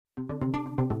Booyah!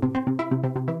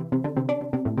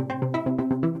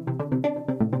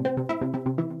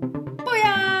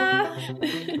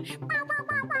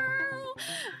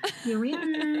 Here we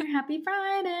are. Happy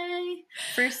Friday.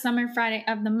 First summer Friday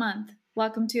of the month.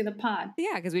 Welcome to the pod.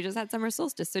 Yeah, because we just had summer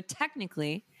solstice. So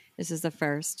technically, this is the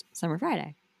first summer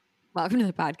Friday. Welcome to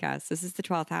the podcast. This is the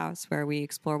 12th house where we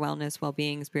explore wellness,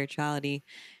 well-being, spirituality,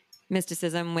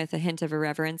 mysticism with a hint of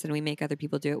irreverence, and we make other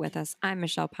people do it with us. I'm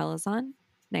Michelle Pelizon.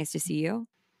 Nice to see you.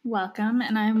 Welcome,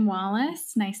 and I'm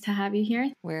Wallace. Nice to have you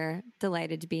here. We're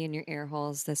delighted to be in your ear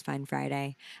holes this fine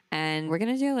Friday. And we're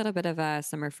going to do a little bit of a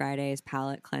Summer Fridays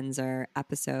palate cleanser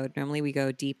episode. Normally we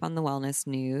go deep on the wellness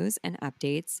news and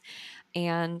updates,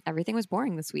 and everything was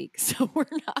boring this week. So we're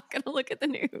not going to look at the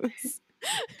news.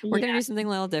 We're going to do something a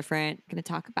little different. Going to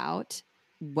talk about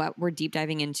what we're deep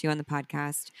diving into on the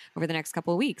podcast over the next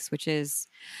couple of weeks, which is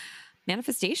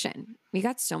manifestation. We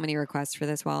got so many requests for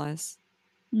this, Wallace.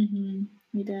 Mm-hmm.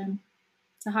 We did.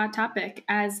 It's a hot topic,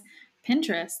 as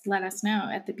Pinterest let us know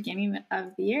at the beginning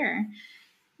of the year.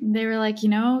 They were like,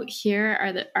 here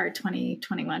are our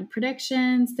 2021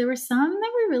 predictions. There were some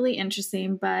that were really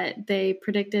interesting, but they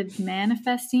predicted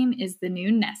manifesting is the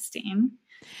new nesting,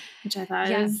 which I thought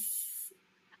was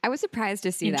I was surprised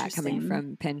to see that coming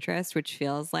from Pinterest, which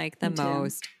feels like the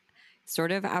most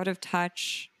sort of out of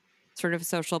touch sort of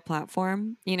social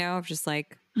platform, of just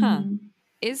like,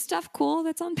 is stuff cool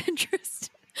that's on Pinterest?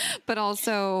 But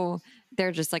also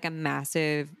they're just like a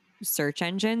massive search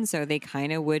engine. So they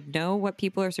kind of would know what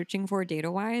people are searching for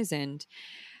data-wise. And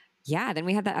yeah, then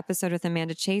we had that episode with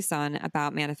Amanda Chase on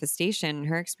about manifestation,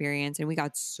 her experience, and we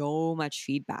got so much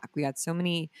feedback. We got so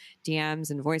many DMs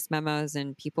and voice memos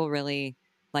and people really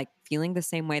like feeling the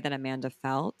same way that Amanda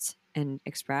felt and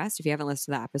expressed. If you haven't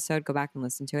listened to that episode, go back and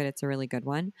listen to it. It's a really good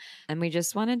one. And we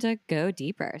just wanted to go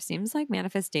deeper. Seems like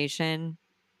manifestation,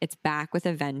 it's back with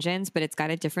a vengeance, but it's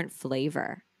got a different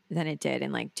flavor than it did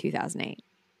in like 2008.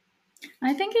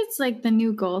 I think it's like the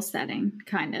new goal setting,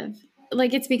 kind of.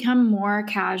 Like it's become more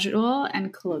casual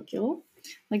and colloquial.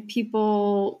 Like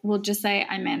people will just say,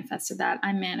 I manifested that.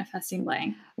 I'm manifesting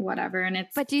blank, whatever. And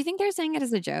it's. But do you think they're saying it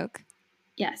as a joke?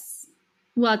 Yes.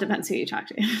 Well, it depends who you talk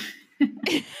to.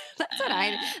 That's what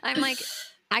I'm like,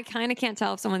 I kind of can't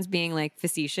tell if someone's being like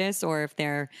facetious or if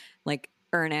they're like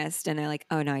earnest and they're like,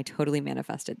 oh no, I totally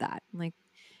manifested that. I'm like,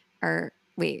 or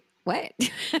wait, what?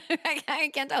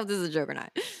 I can't tell if this is a joke or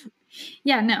not.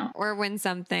 Yeah, no. Or when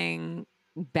something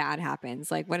bad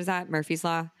happens, like what is that? Murphy's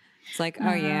Law? It's like,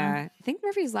 oh yeah. I think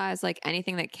Murphy's Law is like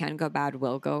anything that can go bad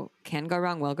can go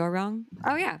wrong, will go wrong.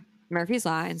 Oh yeah. Murphy's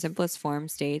Law in simplest form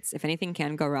states, if anything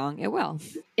can go wrong, it will.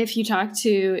 If you talk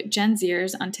to Gen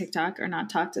Zers on TikTok or not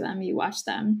talk to them, you watch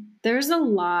them, there's a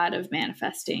lot of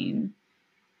manifesting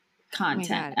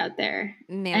content out there.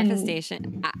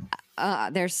 Manifestation.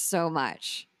 There's so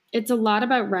much. It's a lot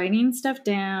about writing stuff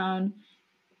down,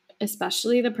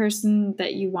 especially the person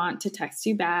that you want to text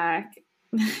you back.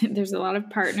 There's a lot of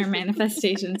partner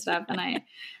manifestation stuff. And I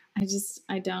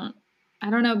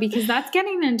don't know, because that's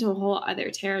getting into a whole other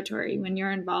territory when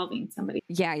you're involving somebody.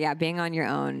 Yeah. Being on your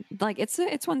own. Like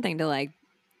it's one thing to like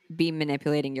be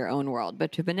manipulating your own world,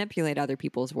 but to manipulate other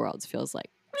people's worlds feels like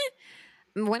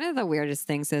One of the weirdest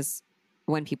things is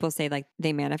when people say like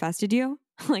they manifested you,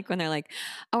 like when they're like,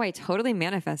 oh, I totally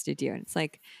manifested you. And it's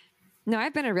like, no,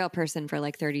 I've been a real person for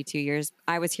like 32 years.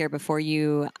 I was here before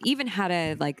you even had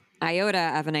a like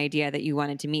iota of an idea that you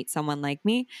wanted to meet someone like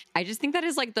me. I just think that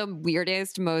is like the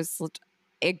weirdest, most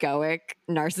egoic,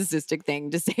 narcissistic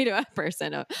thing to say to a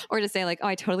person or to say like, oh,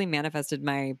 I totally manifested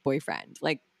my boyfriend.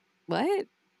 Like, what?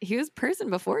 He was a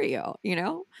person before you,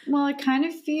 Well, I kind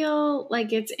of feel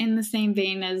like it's in the same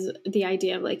vein as the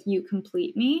idea of like, you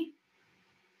complete me.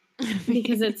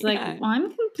 Because it's like, well,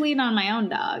 I'm complete on my own,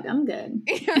 dog. I'm good.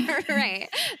 Right.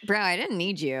 Bro, I didn't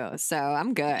need you, so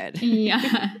I'm good.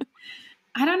 Yeah.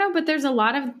 I don't know, but there's a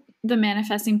lot of the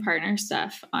manifesting partner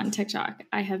stuff on TikTok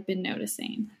I have been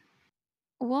noticing.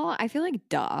 Well, I feel like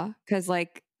duh, because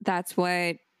like that's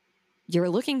what you're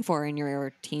looking for in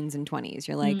your teens and 20s.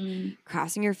 You're like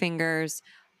crossing your fingers,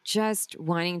 just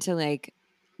wanting to like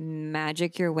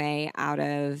magic your way out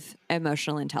of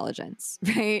emotional intelligence,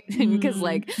 right? Because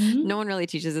like no one really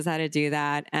teaches us how to do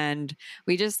that. And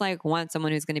we just like want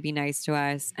someone who's going to be nice to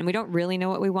us. And we don't really know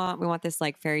what we want. We want this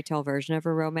like fairy tale version of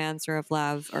a romance or of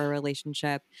love or a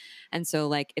relationship. And so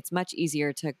like it's much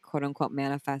easier to quote unquote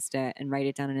manifest it and write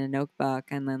it down in a notebook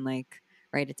and then like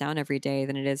write it down every day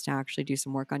than it is to actually do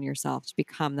some work on yourself to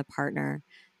become the partner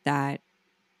that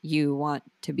you want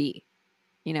to be,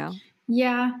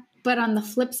 Yeah. But on the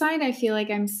flip side, I feel like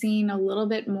I'm seeing a little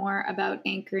bit more about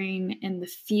anchoring in the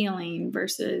feeling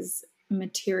versus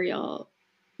material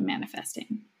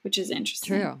manifesting, which is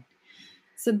interesting. True.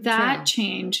 So that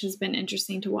change has been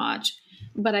interesting to watch,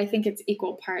 but I think it's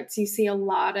equal parts. You see a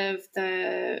lot of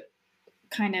the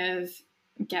kind of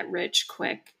get rich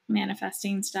quick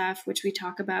manifesting stuff, which we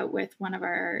talk about with one of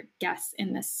our guests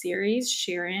in this series,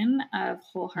 Sharon of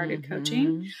Wholehearted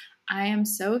Coaching. I am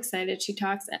so excited. She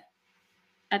talks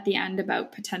at the end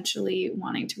about potentially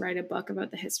wanting to write a book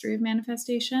about the history of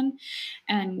manifestation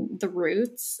and the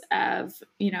roots of,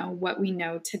 you know, what we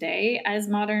know today as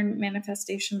modern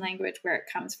manifestation language, where it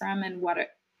comes from and what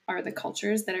are the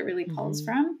cultures that it really pulls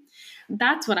from.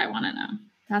 That's what I want to know.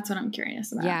 That's what I'm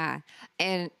curious about. Yeah.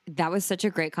 And that was such a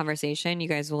great conversation. You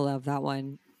guys will love that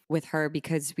one with her,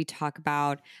 because we talk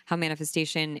about how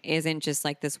manifestation isn't just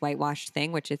like this whitewashed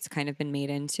thing, which it's kind of been made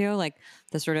into. Like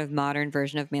the sort of modern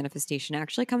version of manifestation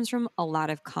actually comes from a lot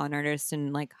of con artists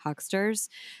and like hucksters,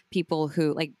 people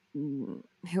who like who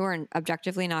are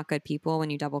objectively not good people when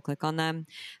you double click on them,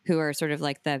 who are sort of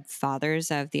like the fathers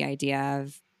of the idea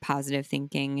of positive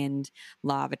thinking and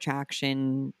law of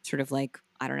attraction, sort of like,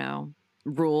 I don't know,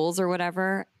 rules or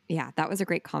whatever. Yeah, that was a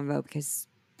great convo, because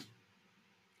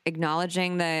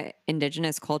acknowledging the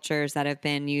indigenous cultures that have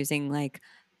been using like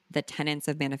the tenets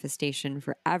of manifestation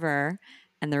forever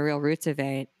and the real roots of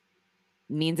it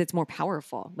means it's more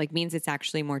powerful, like means it's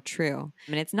actually more true.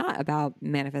 I mean, it's not about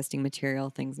manifesting material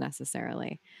things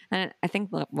necessarily. And I think,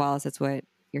 Wallace, that's what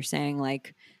you're saying.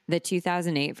 Like the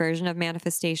 2008 version of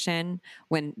manifestation,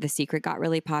 when The Secret got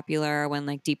really popular, when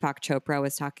like Deepak Chopra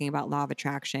was talking about law of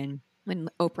attraction, when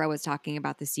Oprah was talking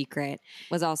about The Secret,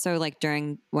 was also like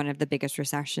during one of the biggest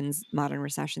recessions, modern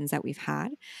recessions that we've had.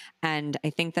 And I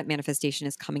think that manifestation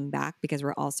is coming back because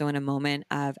we're also in a moment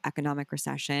of economic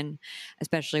recession,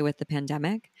 especially with the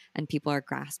pandemic, and people are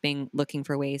grasping, looking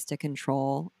for ways to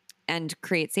control and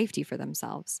create safety for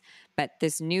themselves. But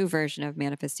this new version of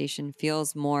manifestation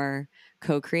feels more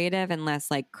co-creative and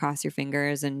less like cross your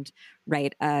fingers and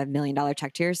write $1 million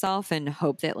check to yourself and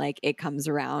hope that like it comes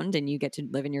around and you get to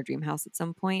live in your dream house at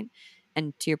some point.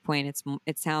 And to your point,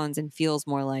 it sounds and feels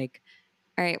more like,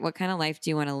 all right, what kind of life do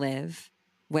you want to live?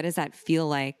 What does that feel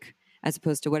like, as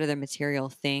opposed to what are the material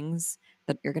things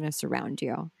that are going to surround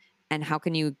you? And how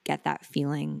can you get that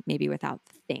feeling maybe without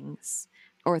things,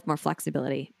 or with more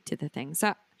flexibility to the thing?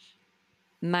 So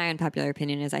my unpopular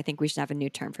opinion is I think we should have a new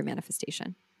term for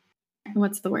manifestation.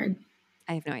 What's the word?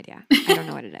 I have no idea. I don't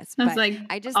know what it is. I was like,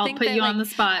 I'll think put that, you like, on the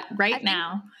spot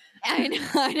now. I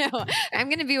know. I'm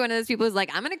going to be one of those people who's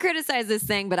like, I'm going to criticize this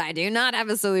thing, but I do not have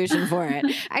a solution for it.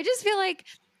 I just feel like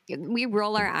we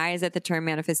roll our eyes at the term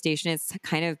manifestation. It's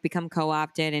kind of become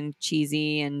co-opted and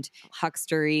cheesy and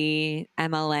huckstery,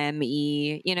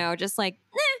 MLM-y, you know, just like,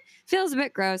 feels a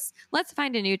bit gross. Let's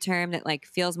find a new term that like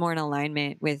feels more in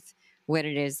alignment with what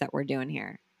it is that we're doing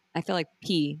here. I feel like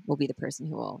P will be the person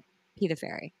who will P the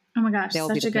fairy. Oh my gosh,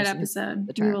 such a good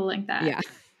episode. We will link that. Yeah.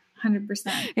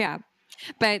 100%. Yeah.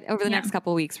 But over the next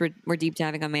couple of weeks, we're deep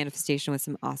diving on manifestation with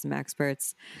some awesome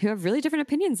experts who have really different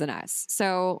opinions than us.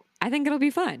 So I think it'll be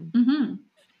fun. Mm-hmm.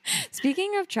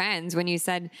 Speaking of trends, when you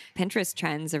said Pinterest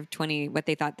trends of what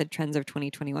they thought the trends of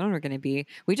 2021 were going to be,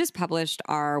 we just published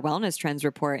our wellness trends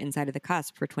report inside of the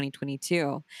cusp for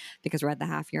 2022 because we're at the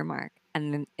half year mark.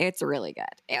 And it's really good.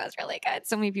 It was really good.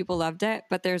 So many people loved it.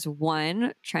 But there's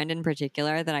one trend in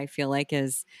particular that I feel like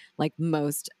is like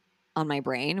most on my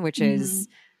brain, which is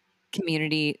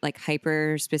community, like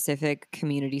hyper specific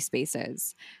community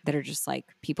spaces that are just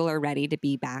like people are ready to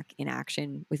be back in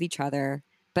action with each other,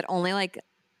 but only like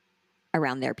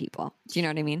around their people. Do you know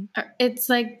what I mean? It's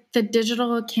like the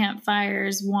digital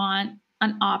campfires want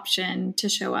an option to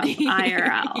show up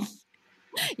IRL.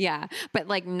 Yeah, but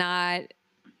like not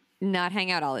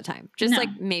hang out all the time. Just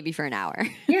like maybe for an hour.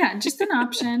 Yeah, just an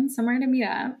option, somewhere to meet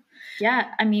up.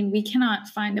 Yeah, I mean, we cannot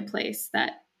find a place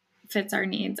that fits our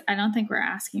needs. I don't think we're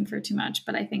asking for too much,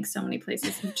 but I think so many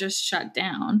places have just shut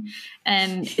down.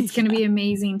 And it's going to be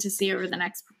amazing to see over the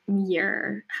next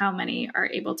year how many are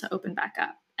able to open back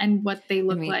up and what they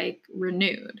look like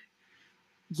renewed.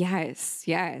 Yes.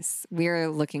 We're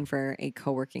looking for a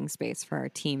co-working space for our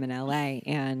team in LA.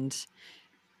 And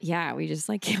yeah, we just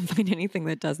like can't find anything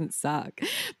that doesn't suck.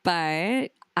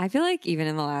 But I feel like even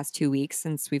in the last 2 weeks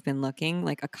since we've been looking,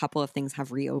 like a couple of things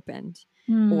have reopened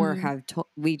or have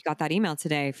we got that email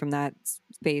today from that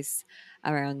space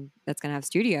around that's going to have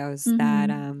studios that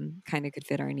kind of could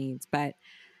fit our needs. But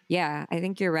yeah, I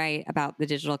think you're right about the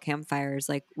digital campfires.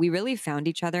 Like we really found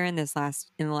each other in the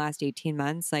last 18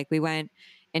 months. Like we went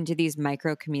into these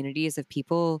micro communities of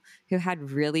people who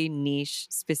had really niche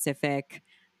specific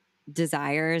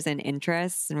desires and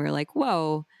interests. And we're like,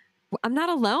 whoa, I'm not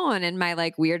alone in my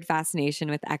like weird fascination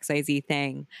with XYZ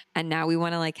thing. And now we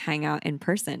want to like hang out in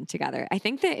person together. I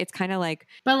think that it's kind of like,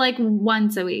 but like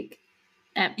once a week.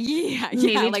 Yeah,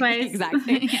 maybe like twice.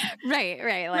 exactly. Yeah.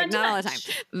 Right. Like not all the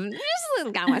time.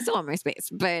 Just got my still on my space.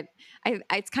 But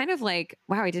it's kind of like,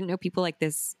 wow, I didn't know people like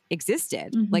this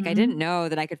existed. Like I didn't know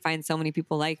that I could find so many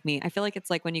people like me. I feel like it's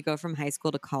like when you go from high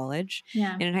school to college.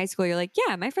 Yeah. And in high school, you're like,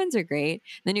 yeah, my friends are great.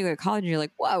 And then you go to college and you're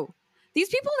like, whoa, these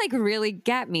people like really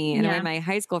get me in a way my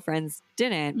high school friends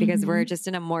didn't, because we're just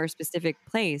in a more specific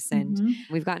place and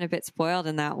we've gotten a bit spoiled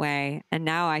in that way. And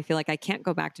now I feel like I can't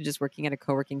go back to just working at a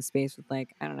co-working space with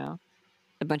like, I don't know,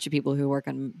 a bunch of people who work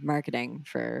on marketing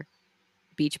for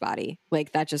Beachbody.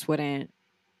 Like that just wouldn't,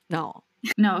 no.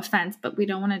 No offense, but we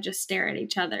don't want to just stare at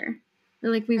each other.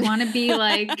 We're like, we want to be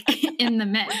like in the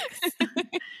mix.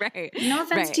 Right. No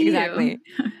offense right, to exactly.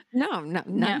 you. No,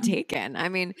 none taken. I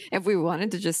mean, if we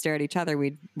wanted to just stare at each other,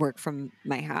 we'd work from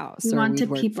my house. We want to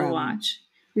people watch.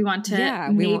 We want to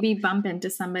maybe bump into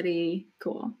somebody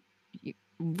cool.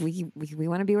 We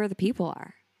want to be where the people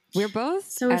are. We're both.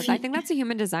 So I think that's a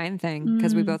human design thing,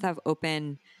 because we both have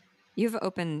open. You have an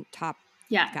open top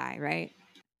guy, right?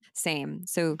 Same.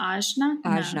 So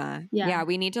Ajna. No. Yeah.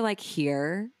 We need to like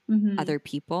hear other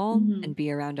people and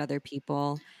be around other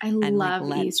people. I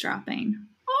love eavesdropping.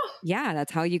 Yeah,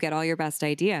 that's how you get all your best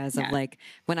ideas of like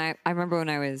when I remember when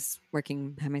I was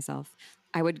working by myself,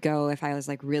 I would go, if I was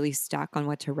like really stuck on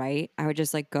what to write, I would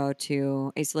just like go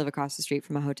to, I used to live across the street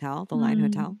from a hotel, the Line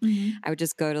Hotel. I would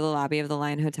just go to the lobby of the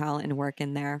Line Hotel and work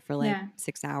in there for like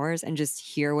 6 hours and just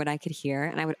hear what I could hear.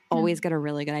 And I would always get a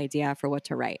really good idea for what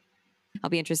to write. I'll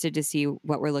be interested to see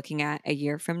what we're looking at a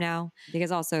year from now,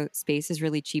 because also space is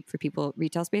really cheap for people.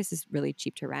 Retail space is really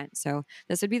cheap to rent. So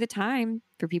this would be the time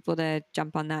for people to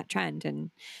jump on that trend.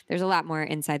 And there's a lot more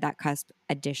inside that Cusp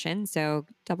edition. So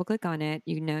double click on it.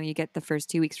 You know, you get the first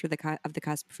 2 weeks of the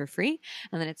Cusp for free.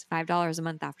 And then it's $5 a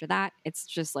month after that. It's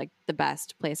just like the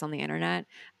best place on the internet,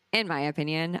 in my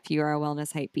opinion, if you are a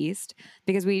wellness hype beast,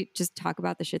 because we just talk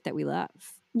about the shit that we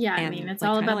love. Yeah. And I mean, it's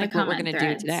like, all about like the comment what we're going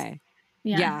to do today.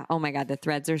 Yeah. Oh my God. The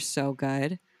threads are so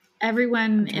good.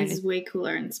 Everyone is way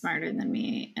cooler and smarter than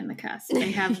me in the Cusp. They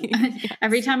have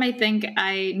every time I think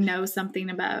I know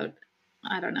something about,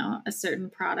 I don't know, a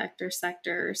certain product or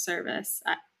sector or service,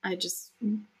 I just,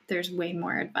 there's way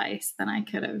more advice than I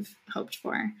could have hoped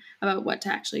for about what to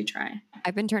actually try.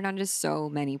 I've been turned on to so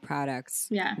many products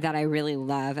that I really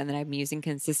love and that I'm using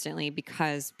consistently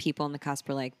because people in the Cusp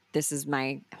are like, this is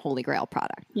my holy grail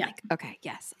product. Yeah. Like, okay,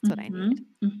 yes, that's what I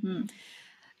need.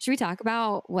 Should we talk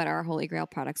about what our holy grail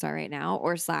products are right now,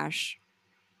 or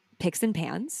 / picks and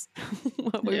pans?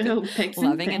 What we've been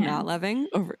loving and not loving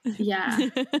over. Yeah.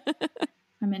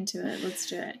 I'm into it. Let's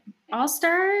do it. I'll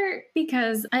start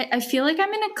because I feel like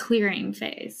I'm in a clearing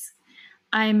phase.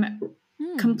 I'm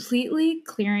completely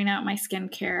clearing out my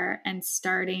skincare and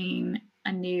starting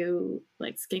a new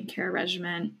like skincare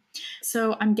regimen.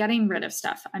 So I'm getting rid of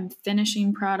stuff. I'm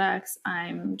finishing products.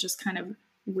 I'm just kind of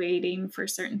waiting for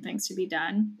certain things to be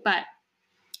done. But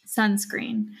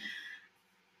sunscreen.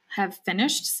 Have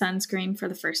finished sunscreen for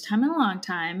the first time in a long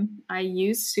time. I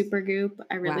used Supergoop.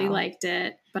 I really liked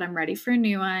it, but I'm ready for a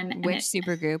new one. Which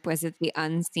Supergoop? Was it the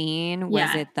Unseen?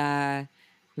 Was it the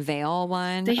Veil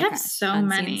one? They have so Unseen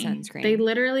many. Sunscreen. They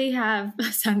literally have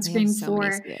sunscreen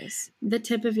for the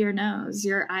tip of your nose,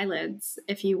 your eyelids,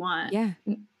 if you want. Yeah.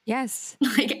 Yes.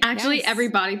 Like actually every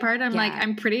body part. I'm like,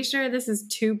 I'm pretty sure this is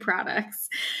 2 products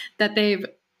that they've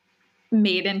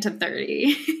made into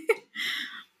 30.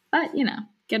 But, you know.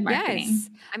 Good marketing. Yes.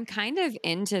 I'm kind of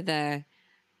into the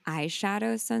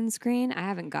eyeshadow sunscreen. I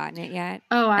haven't gotten it yet.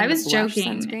 Oh, I was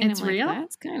joking. It's real? Like,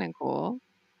 that's kind of cool.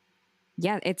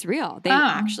 Yeah, it's real. They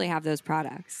actually have those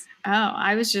products. Oh,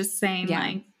 I was just saying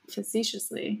like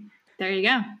facetiously. There you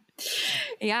go.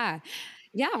 Yeah.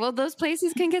 Yeah. Well, those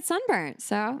places can get sunburnt.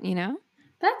 So, you know.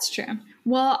 That's true.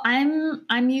 Well,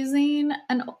 I'm using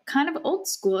an kind of old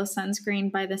school sunscreen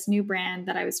by this new brand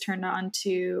that I was turned on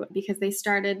to because they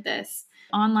started this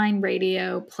online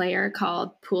radio player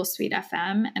called Pool Suite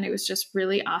FM. And it was just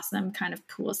really awesome kind of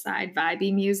poolside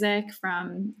vibey music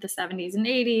from the 70s and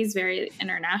 80s, very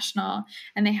international.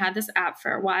 And they had this app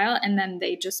for a while and then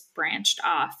they just branched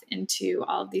off into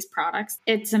all of these products.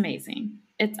 It's amazing.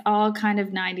 It's all kind of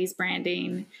 90s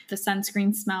branding. The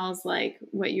sunscreen smells like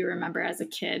what you remember as a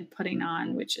kid putting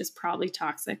on, which is probably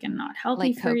toxic and not healthy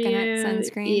like for you. Like coconut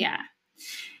sunscreen? Yeah.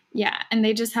 Yeah. And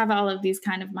they just have all of these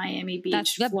kind of Miami Beach,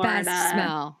 That's the Florida. Best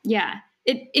smell. Yeah.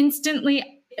 It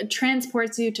instantly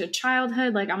transports you to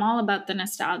childhood. Like I'm all about the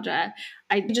nostalgia.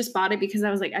 I just bought it because I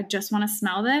was like, I just want to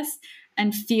smell this.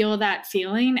 and feel that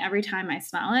feeling every time I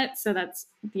smell it. So that's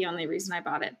the only reason I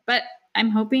bought it. But I'm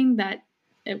hoping that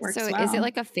it works well. So is it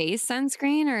like a face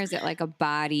sunscreen or is it like a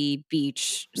body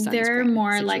beach sunscreen? They're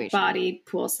more situation? like body,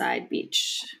 poolside,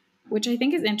 beach, which I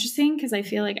think is interesting because I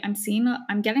feel like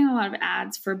I'm getting a lot of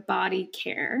ads for body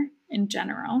care in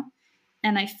general.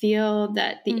 And I feel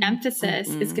that the emphasis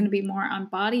is going to be more on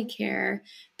body care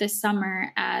this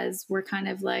summer as we're kind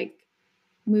of like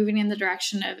moving in the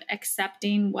direction of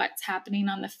accepting what's happening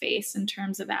on the face in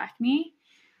terms of acne.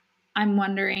 I'm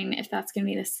wondering if that's going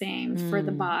to be the same for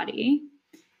the body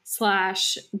 /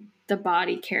 the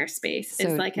body care space. So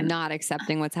is like not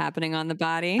accepting what's happening on the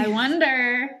body. I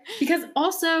wonder, because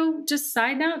also just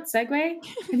side note segue,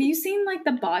 have you seen like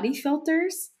the body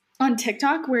filters on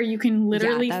TikTok where you can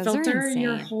literally filter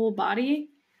your whole body?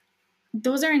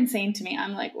 Those are insane to me.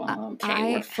 I'm like, well,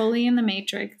 okay, we're fully in the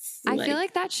matrix. I feel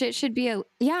like that shit should be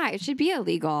it should be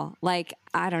illegal. Like,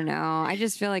 I don't know. I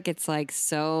just feel like it's like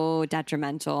so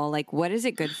detrimental. Like, what is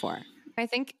it good for? I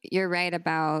think you're right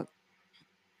about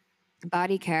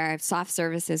body care. Soft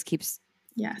Services keeps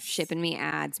shipping me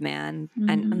ads, man.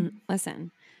 And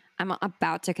listen, I'm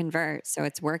about to convert, so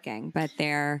it's working. But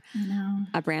they're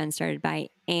a brand started by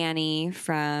Annie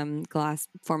from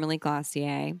formerly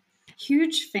Glossier.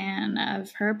 Huge fan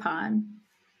of her pod.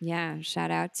 Yeah, shout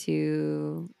out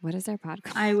to, what is their pod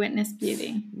called? Eyewitness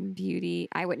Beauty.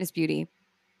 Eyewitness Beauty.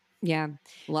 Yeah,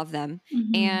 love them.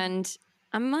 And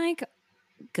I'm like,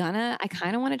 I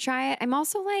kind of want to try it. I'm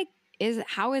also like,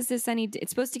 how is this it's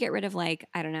supposed to get rid of like,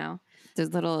 I don't know,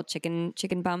 those little chicken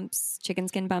skin bumps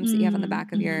that you have on the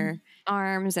back of your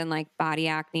arms and like body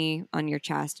acne on your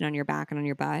chest and on your back and on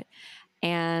your butt.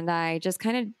 And I just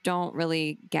kind of don't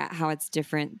really get how it's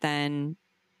different than,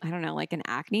 I don't know, like an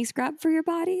acne scrub for your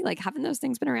body. Like, haven't those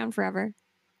things been around forever?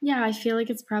 Yeah, I feel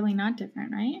like it's probably not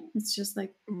different, right? It's just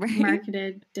like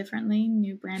marketed differently,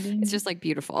 new branding. It's just like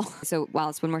beautiful. So,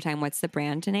 Wallace, one more time, what's the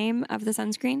brand name of the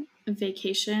sunscreen?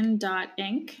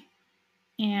 Vacation.inc.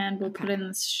 And we'll put in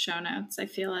the show notes. I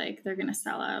feel like they're going to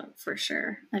sell out for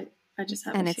sure. I just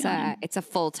have a feeling. It's a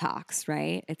full tox,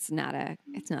 right? It's not a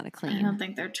clean. I don't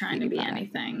think they're trying to be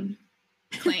anything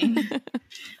clean.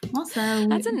 Also,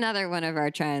 that's another one of our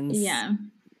trends. Yeah.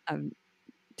 Of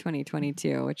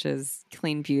 2022, which is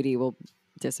clean beauty will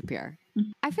disappear.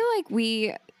 I feel like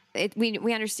we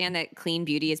understand that clean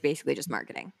beauty is basically just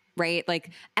marketing, right?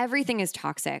 Like everything is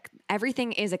toxic.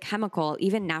 Everything is a chemical,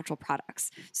 even natural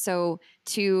products. So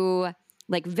to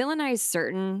like villainize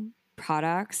certain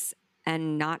products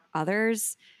and not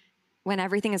others when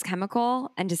everything is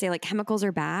chemical, and to say like chemicals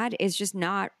are bad is just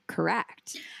not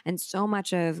correct. And so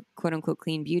much of quote unquote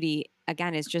clean beauty,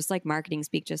 again, is just like marketing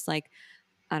speak, just like,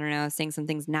 I don't know, saying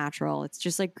something's natural. It's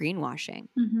just like greenwashing.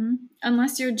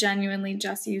 Unless you're genuinely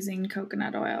just using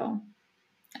coconut oil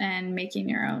and making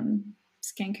your own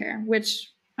skincare, which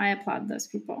I applaud those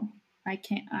people. I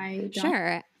don't.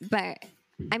 Sure. But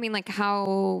I mean, like,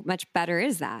 how much better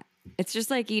is that? It's just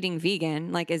like eating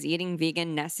vegan. Like, is eating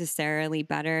vegan necessarily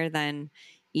better than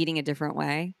eating a different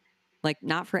way? Like,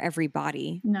 not for every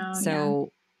body. No.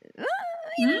 So, I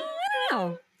don't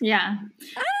know. Yeah.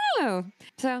 I don't know.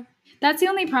 So that's the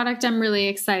only product I'm really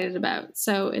excited about.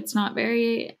 So it's not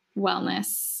very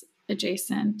wellness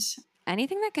adjacent.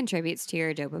 Anything that contributes to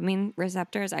your dopamine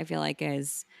receptors, I feel like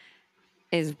is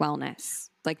wellness.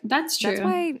 Like, that's true. That's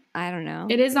why, I don't know.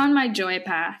 It is on my joy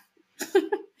path.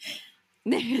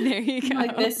 There you go.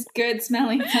 Like, this good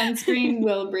smelling sunscreen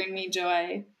will bring me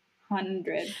joy.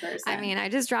 100%. I mean, I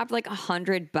just dropped like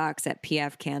 $100 at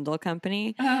PF Candle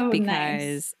Company because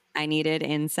nice. I needed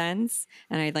incense,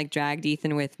 and I like dragged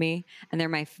Ethan with me, and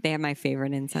they have my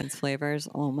favorite incense flavors.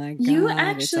 Oh my god! You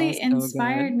actually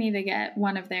inspired me to get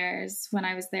one of theirs when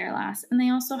I was there last, and they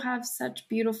also have such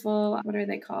beautiful, what are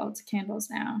they called, candles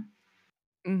now?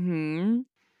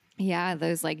 Yeah,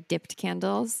 those like dipped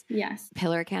candles. Yes.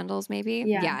 Pillar candles, maybe.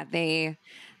 Yeah.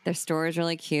 Their store is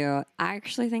really cute. I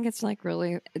actually think it's like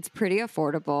it's pretty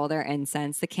affordable. Their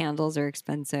incense, the candles are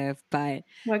expensive, but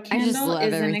what candle I just love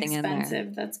isn't everything expensive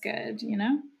in there. That's good, you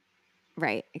know?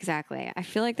 Right, exactly. I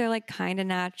feel like they're like kind of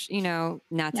natural,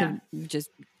 not to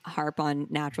just harp on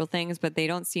natural things, but they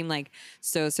don't seem like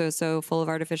so full of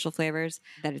artificial flavors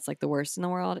that it's like the worst in the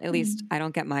world. At least I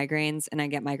don't get migraines, and I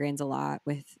get migraines a lot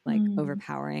with like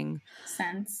overpowering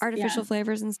scents, artificial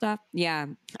flavors and stuff. Yeah.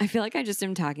 I feel like I just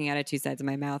am talking out of two sides of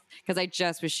my mouth because I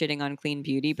just was shitting on clean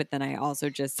beauty, but then I also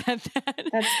just said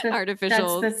that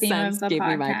artificial scents gave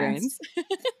me migraines.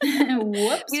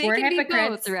 Whoops, we're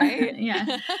hypocrites, both, right?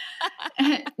 Yeah.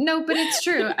 No, but it's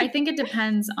true. I think it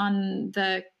depends on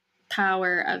the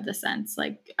power of the scents.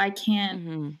 Like, I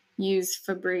can't use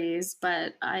Febreze,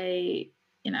 but I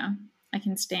I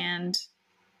can stand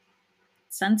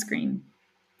sunscreen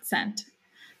scent.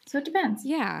 So it depends.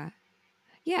 Yeah.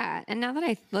 Yeah. And now that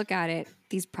I look at it,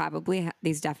 these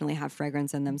definitely have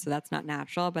fragrance in them. So that's not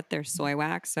natural, but they're soy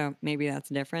wax. So maybe that's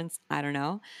a difference. I don't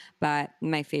know. But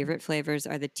my favorite flavors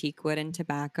are the teakwood and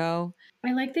tobacco.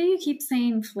 I like that you keep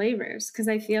saying flavors because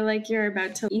I feel like you're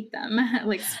about to eat them,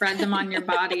 like spread them on your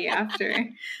body after,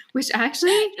 which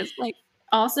actually Just like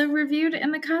also reviewed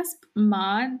in the Cusp.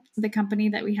 Mod, the company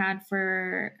that we had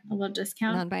for a little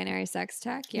discount. Non-binary sex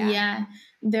tech. Yeah. Yeah.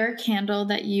 Their candle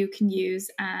that you can use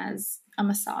as a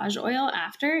massage oil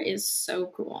after is so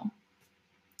cool.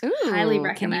 Ooh, highly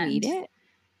recommend. Can you eat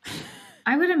it?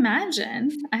 I would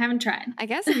imagine. I haven't tried. I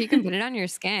guess if you can put it on your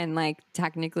skin, like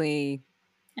technically,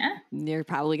 yeah, you're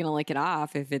probably gonna lick it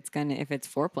off if it's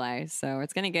foreplay. So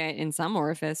it's gonna get in some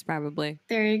orifice probably.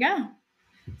 There you go.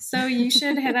 So you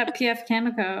should hit up PF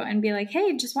Chemico and be like,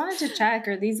 hey, just wanted to check,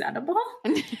 are these edible?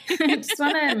 Just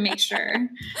want to make sure.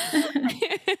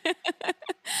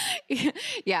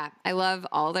 Yeah, I love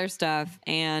all their stuff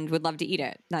and would love to eat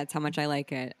it. That's how much I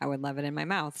like it. I would love it in my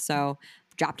mouth. So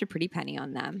dropped a pretty penny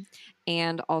on them.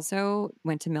 And also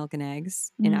went to Milk and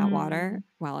Eggs in Atwater.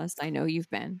 Wellist, I know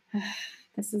you've been.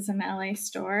 This is an LA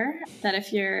store that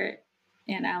if you're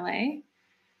in LA,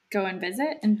 go and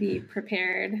visit and be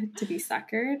prepared to be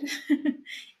suckered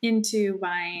into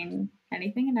buying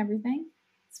anything and everything.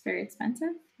 It's very expensive,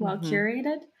 well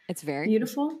curated. It's very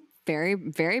beautiful. Very,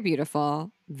 very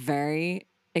beautiful, very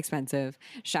expensive.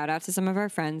 Shout out to some of our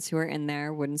friends who are in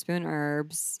there. Wooden Spoon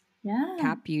Herbs,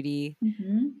 Cap Beauty.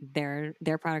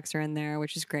 Their products are in there,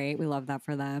 which is great. We love that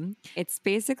for them. It's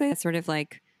basically sort of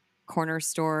like corner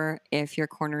store if your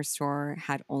corner store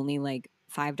had only like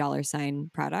 $5 sign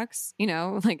products, you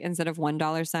know, like instead of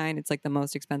 $1 sign, it's like the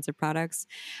most expensive products.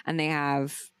 And they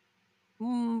have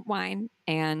wine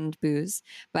and booze.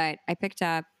 But I picked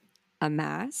up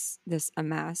Amass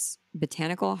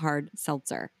botanical hard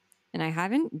seltzer. And I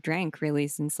haven't drank really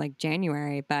since like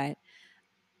January, but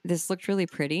this looked really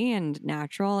pretty and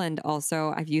natural. And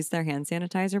also I've used their hand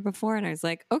sanitizer before and I was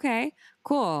like, okay,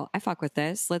 cool. I fuck with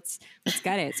this. Let's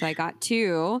get it. So I got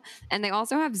 2 and they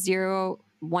also have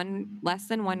less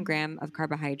than 1 gram of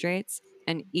carbohydrates,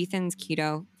 and Ethan's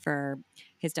keto for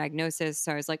his diagnosis.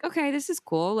 So I was like, okay, this is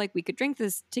cool. Like we could drink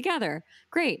this together.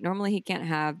 Great. Normally he can't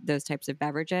have those types of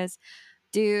beverages.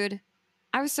 Dude,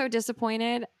 I was so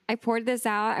disappointed. I poured this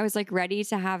out. I was like ready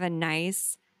to have a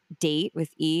nice date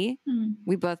with E.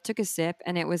 We both took a sip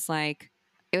and it was like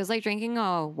drinking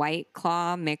a White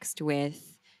Claw mixed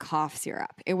with cough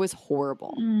syrup. It was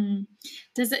horrible.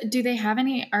 Do they have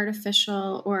any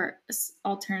artificial or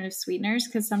alternative sweeteners?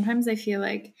 Because sometimes I feel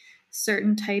like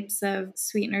certain types of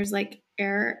sweeteners, like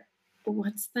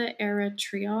what's the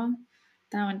erythritol?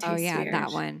 That one tastes weird.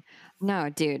 That one. No,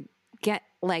 dude,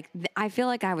 I feel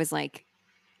like I was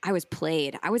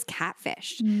played. I was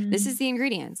catfished. This is the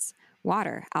ingredients: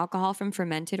 water, alcohol from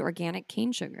fermented organic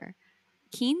cane sugar,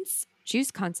 Keen's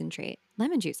juice concentrate,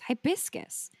 lemon juice,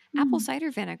 hibiscus, apple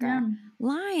cider vinegar,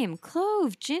 lime,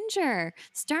 clove, ginger,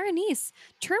 star anise,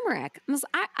 turmeric.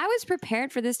 I was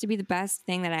prepared for this to be the best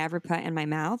thing that I ever put in my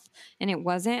mouth, and it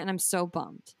wasn't, and I'm so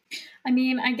bummed. I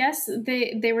mean, I guess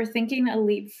they were thinking a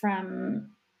leap from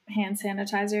hand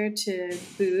sanitizer to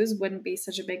booze wouldn't be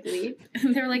such a big leap.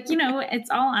 They're like, it's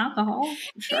all alcohol.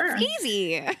 Sure. It's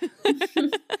easy.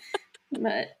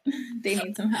 But they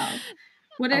need some help.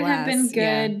 Would it have been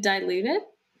good diluted?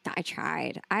 I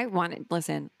tried.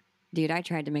 Listen, dude, I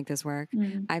tried to make this work.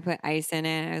 I put ice in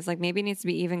it. I was like, maybe it needs to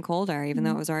be even colder, even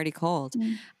though it was already cold.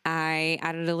 I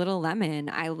added a little lemon.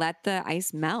 I let the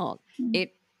ice melt.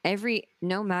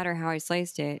 No matter how I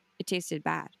sliced it, it tasted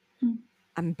bad.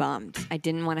 I'm bummed. I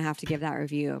didn't want to have to give that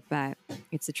review, but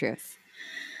it's the truth.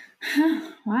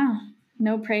 Wow.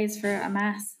 No praise for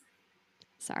Amass.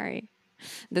 Sorry.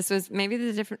 This was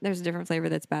there's a different flavor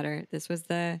that's better. This was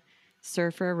the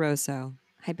Surfer Rosso,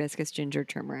 hibiscus, ginger,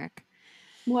 turmeric.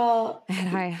 Well, I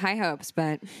had high hopes,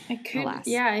 but alas.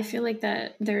 Yeah, I feel like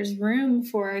that there's room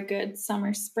for a good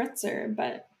summer spritzer,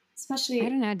 but especially... I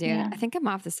don't know, dude. Yeah. I think I'm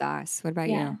off the sauce. What about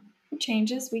you? It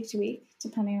changes week to week,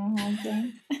 depending on how I'm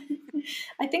feeling.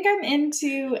 I think I'm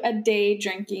into a day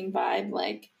drinking vibe,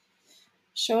 like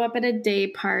show up at a day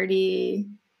party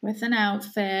with an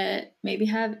outfit, maybe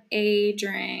have a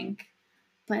drink,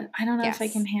 but I don't know if I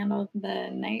can handle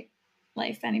the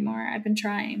nightlife anymore. I've been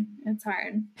trying. It's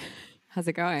hard. How's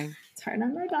it going? It's hard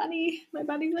on my body. My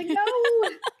body's like, no.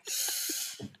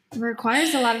 It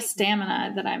requires a lot of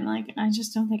stamina that I'm like, I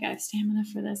just don't think I have stamina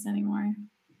for this anymore.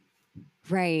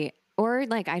 Right. Or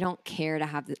like, I don't care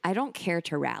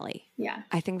to rally. Yeah.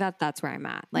 I think that's where I'm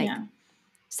at. Like,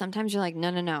 sometimes you're like,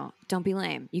 no, don't be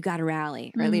lame. You got to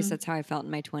rally. Or at least that's how I felt in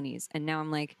my 20s. And now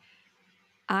I'm like,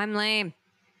 I'm lame.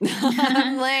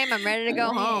 I'm lame. I'm ready to go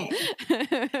home.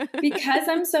 Because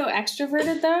I'm so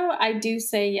extroverted, though, I do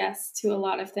say yes to a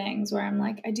lot of things where I'm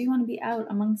like, I do want to be out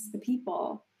amongst the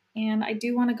people and I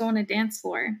do want to go on a dance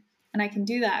floor, and I can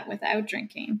do that without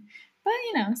drinking.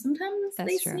 But, sometimes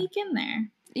they sneak in there.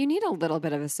 You need a little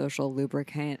bit of a social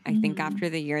lubricant. I think after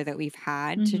the year that we've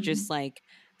had to just like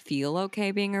feel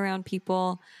okay being around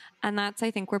people. And that's,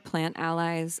 I think, where plant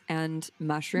allies and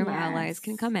mushroom allies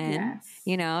can come in,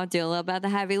 do a little bit of the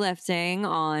heavy lifting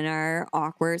on our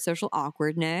social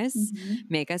awkwardness,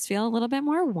 make us feel a little bit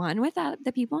more one with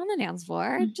the people on the dance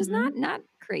floor. Just not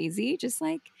crazy, just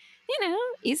like,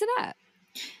 ease it up.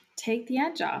 Take the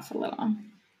edge off a little.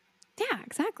 Yeah,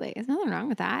 exactly. There's nothing wrong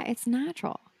with that. It's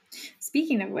natural.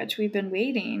 Speaking of which, we've been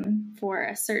waiting for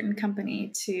a certain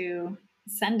company to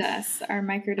send us our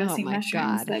microdosing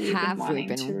mushrooms that we've been wanting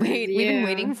to review. We've been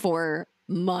waiting for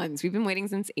months. We've been waiting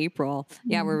since April.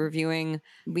 Yeah, we're reviewing.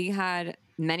 We had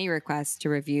many requests to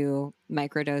review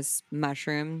microdose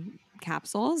mushroom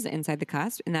capsules inside the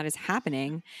cusp, and that is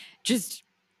happening just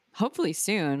hopefully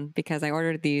soon because I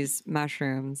ordered these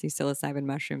mushrooms, these psilocybin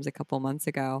mushrooms, a couple months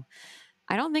ago.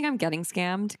 I don't think I'm getting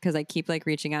scammed because I keep like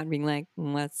reaching out and being like,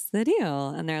 what's the deal?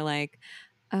 And they're like,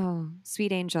 oh,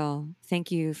 sweet angel,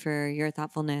 thank you for your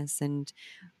thoughtfulness. And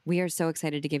we are so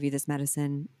excited to give you this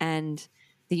medicine. And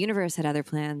the universe had other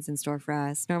plans in store for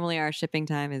us. Normally our shipping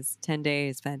time is 10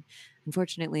 days, but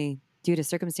unfortunately, due to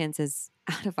circumstances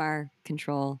out of our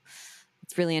control,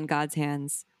 it's really in God's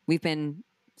hands. We've been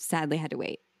sadly had to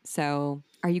wait. So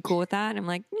are you cool with that? And I'm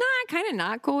like, nah, kind of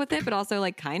not cool with it, but also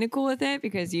like kind of cool with it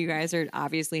because you guys are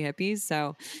obviously hippies.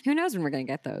 So who knows when we're going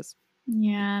to get those?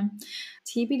 Yeah.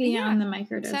 TBD on the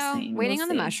microdosing. So waiting on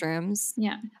the mushrooms.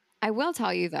 Yeah. I will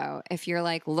tell you though, if you're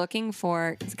like looking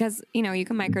for, because you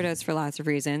can microdose for lots of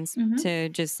reasons to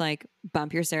just like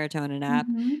bump your serotonin up,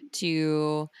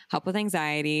 to help with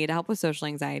anxiety, to help with social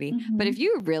anxiety. But if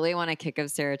you really want a kick of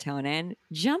serotonin,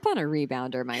 jump on a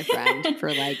rebounder, my friend,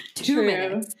 for like 2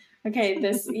 minutes. Okay,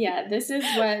 this is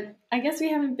what, I guess we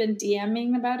haven't been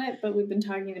DMing about it, but we've been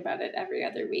talking about it every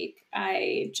other week.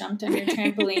 I jumped on your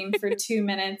trampoline for 2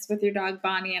 minutes with your dog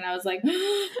Bonnie, and I was like,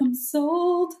 I'm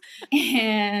sold.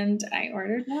 And I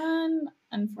ordered one,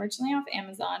 unfortunately off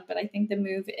Amazon, but I think the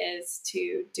move is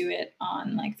to do it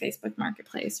on like Facebook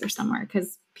Marketplace or somewhere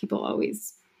because people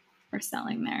always are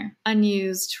selling their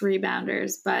unused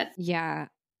rebounders. But yeah,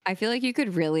 I feel like you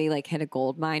could really like hit a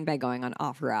gold mine by going on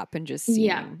OfferUp and just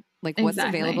seeing like what's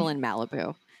available in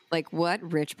Malibu. Like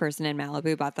what rich person in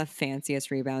Malibu bought the fanciest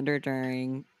rebounder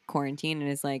during quarantine and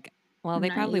is like, well,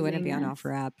 they probably wouldn't be on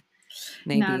OfferUp.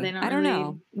 Maybe. No, they don't. I don't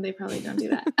know. They probably don't do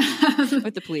that.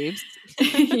 With the plebes.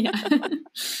 Yeah. I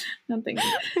don't think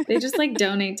they just like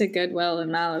donate to Goodwill in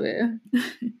Malibu.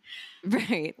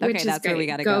 Right. Okay, that's where we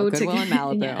got to go. Goodwill in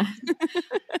Malibu.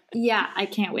 Yeah, I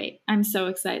can't wait. I'm so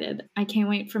excited. I can't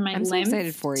wait for my lymph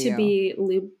to be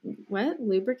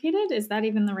lubricated. Is that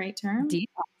even the right term?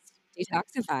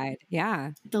 Detoxified.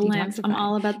 Yeah. The lymph. I'm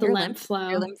all about the lymph flow.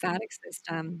 Your lymphatic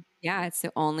system. Yeah, it's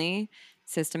the only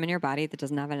system in your body that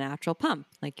doesn't have a natural pump.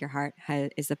 Like your heart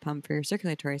is a pump for your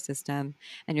circulatory system,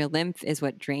 and your lymph is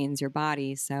what drains your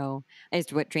body. So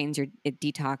it's what drains it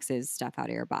detoxes stuff out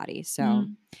of your body. So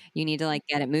you need to like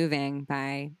get it moving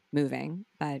by moving,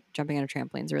 but jumping on a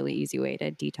trampoline is a really easy way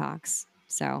to detox.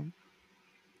 So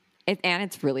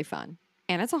it's really fun.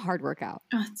 And it's a hard workout.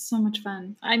 Oh, it's so much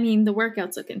fun. I mean, the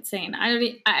workouts look insane.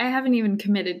 I haven't even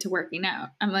committed to working out.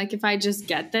 I'm like, if I just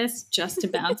get this just to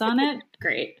bounce on it,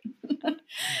 great.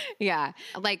 Yeah.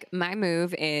 Like my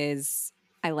move is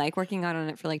I like working out on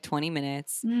it for like 20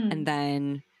 minutes and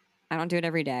then I don't do it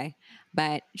every day,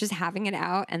 but just having it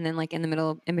out and then like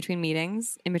in between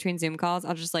meetings, in between Zoom calls,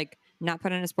 I'll just like not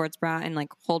put on a sports bra and like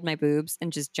hold my boobs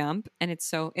and just jump. And it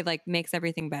like makes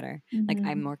everything better. Like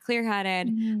I'm more clear-headed.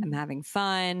 I'm having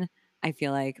fun. I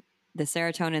feel like the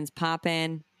serotonin's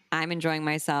popping. I'm enjoying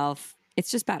myself.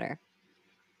 It's just better.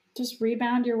 Just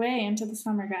rebound your way into the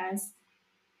summer, guys.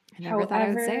 I never thought I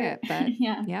would say it, but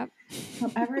yeah. Yep.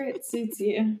 However it suits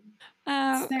you.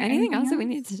 Anything else that we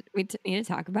need to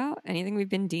talk about? Anything we've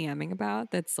been DMing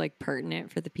about that's like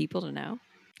pertinent for the people to know?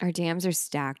 Our DMs are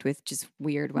stacked with just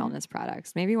weird wellness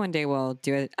products. Maybe one day we'll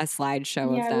do a slideshow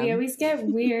of them. Yeah, we always get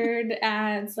weird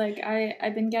ads. Like I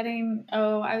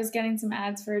was getting some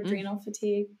ads for adrenal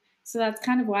fatigue. So that's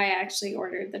kind of why I actually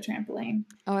ordered the trampoline.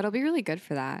 Oh, it'll be really good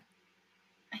for that.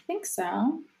 I think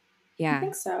so. Yeah, I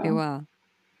think so. It will.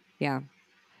 Yeah.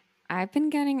 I've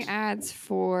been getting ads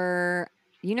for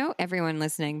You know, everyone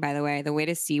listening, by the way, the way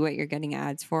to see what you're getting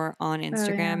ads for on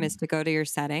Instagram is to go to your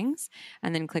settings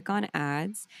and then click on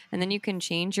ads. And then you can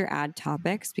change your ad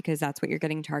topics because that's what you're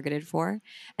getting targeted for.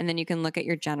 And then you can look at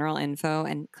your general info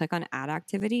and click on ad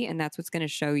activity. And that's what's going to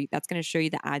show you. That's going to show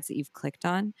you the ads that you've clicked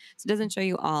on. So it doesn't show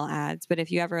you all ads. But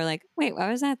if you ever like, wait, what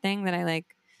was that thing that I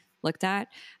like looked at?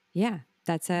 Yeah,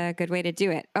 that's a good way to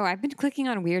do it. Oh, I've been clicking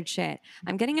on weird shit.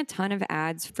 I'm getting a ton of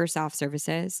ads for soft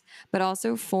services, but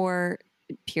also for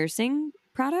piercing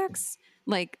products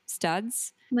like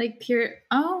studs. Like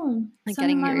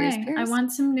getting your ears pierced. I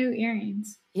want some new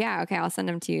earrings. Yeah, okay, I'll send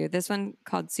them to you. This one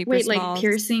called Super Wait, Small. like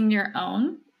piercing your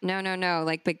own? No.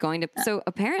 Like, but going to so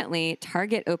apparently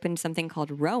Target opened something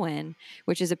called Rowan,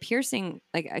 which is a piercing,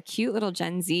 like a cute little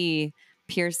Gen Z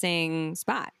piercing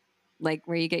spot. Like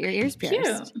where you get your ears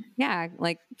pierced. Cute. Yeah,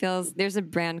 like there's a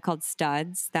brand called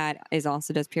Studs that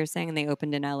also does piercing, and they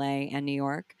opened in LA and New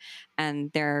York,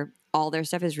 and all their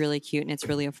stuff is really cute and it's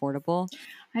really affordable.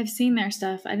 I've seen their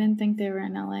stuff. I didn't think they were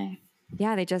in LA.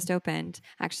 Yeah, they just opened.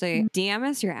 Actually, DM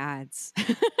us your ads.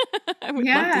 I would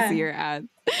love to see your ads.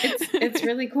 It's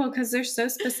really cool because they're so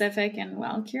specific and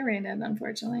well curated,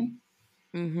 unfortunately.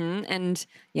 And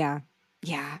yeah,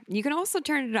 you can also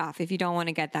turn it off if you don't want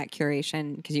to get that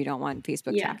curation because you don't want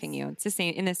Facebook tracking you. It's the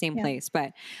same in the same place.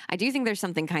 But I do think there's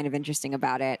something kind of interesting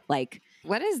about it. Like,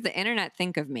 what does the internet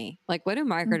think of me? Like, what do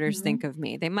marketers think of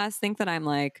me? They must think that I'm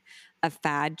like a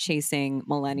fad chasing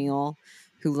millennial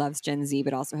who loves Gen Z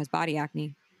but also has body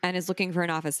acne and is looking for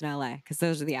an office in LA because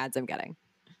those are the ads I'm getting.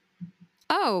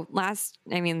 Oh,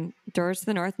 Doors to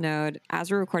the North Node, as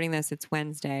we're recording this, it's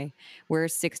Wednesday. We're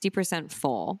 60%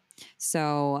 full.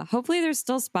 So hopefully there's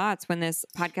still spots when this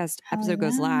podcast episode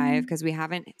goes live because we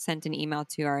haven't sent an email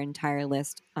to our entire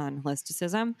list on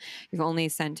holisticism. We've only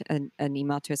sent an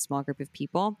email to a small group of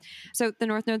people. So the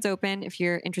North Node's open. If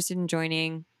you're interested in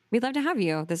joining, we'd love to have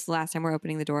you. This is the last time we're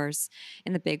opening the doors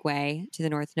in the big way to the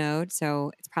North Node.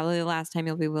 So it's probably the last time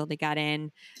you'll be able to get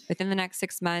in within the next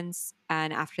 6 months.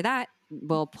 And after that,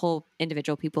 we'll pull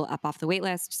individual people up off the wait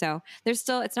list. So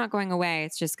it's not going away.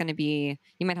 It's just going to be,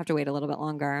 you might have to wait a little bit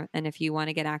longer. And if you want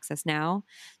to get access now,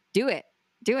 do it.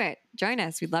 Join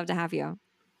us. We'd love to have you.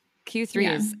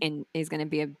 Q3 is going to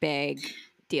be a big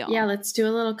deal. Yeah, let's do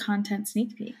a little content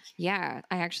sneak peek. Yeah,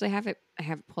 I actually have it. I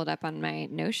have it pulled up on my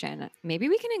Notion. Maybe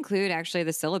we can include actually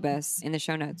the syllabus in the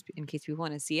show notes in case people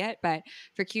want to see it. But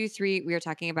for Q3, we are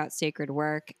talking about sacred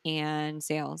work and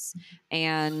sales.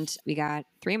 And we got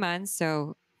 3 months.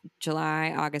 So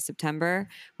July, August, September,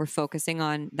 we're focusing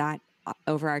on that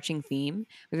overarching theme.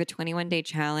 We have a 21-day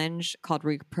challenge called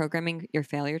Reprogramming Your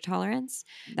Failure Tolerance.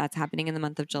 That's happening in the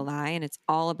month of July. And it's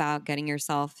all about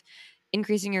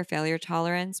increasing your failure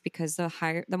tolerance, because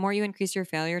the more you increase your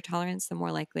failure tolerance, the more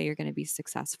likely you're going to be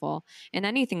successful in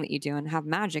anything that you do and have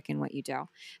magic in what you do.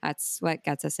 That's what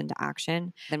gets us into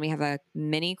action. Then we have a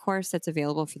mini course that's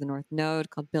available for the North Node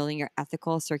called Building Your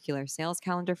Ethical Circular Sales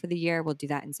Calendar for the Year. We'll do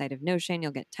that inside of Notion.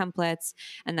 You'll get templates,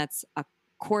 and that's a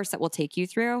course that will take you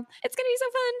through. It's going to be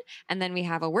so fun. And then we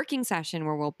have a working session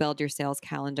where we'll build your sales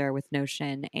calendar with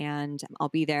Notion, and I'll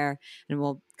be there and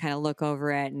we'll kind of look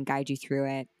over it and guide you through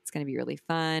it. It's going to be really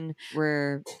fun.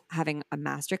 We're having a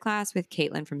masterclass with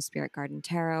Caitlin from Spirit Garden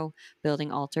Tarot,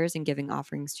 building altars and giving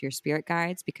offerings to your spirit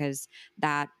guides, because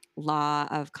that law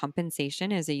of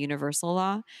compensation is a universal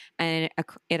law and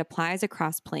it applies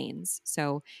across planes.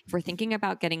 So if we're thinking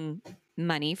about getting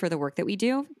money for the work that we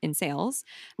do in sales,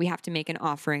 we have to make an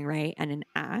offering, right? And an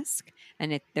ask.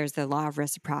 And there's the law of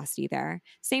reciprocity there.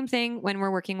 Same thing when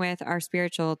we're working with our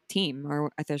spiritual team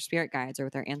or with our spirit guides or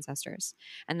with our ancestors.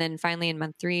 And then finally in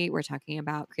month 3, we're talking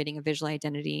about creating a visual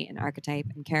identity and archetype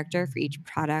and character for each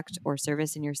product or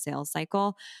service in your sales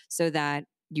cycle so that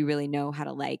you really know how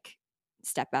to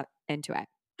step up into it.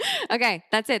 Okay,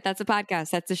 that's it. That's the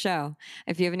podcast. That's the show.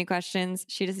 If you have any questions,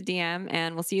 shoot us a DM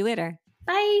and we'll see you later.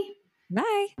 Bye.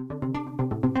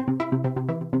 Bye.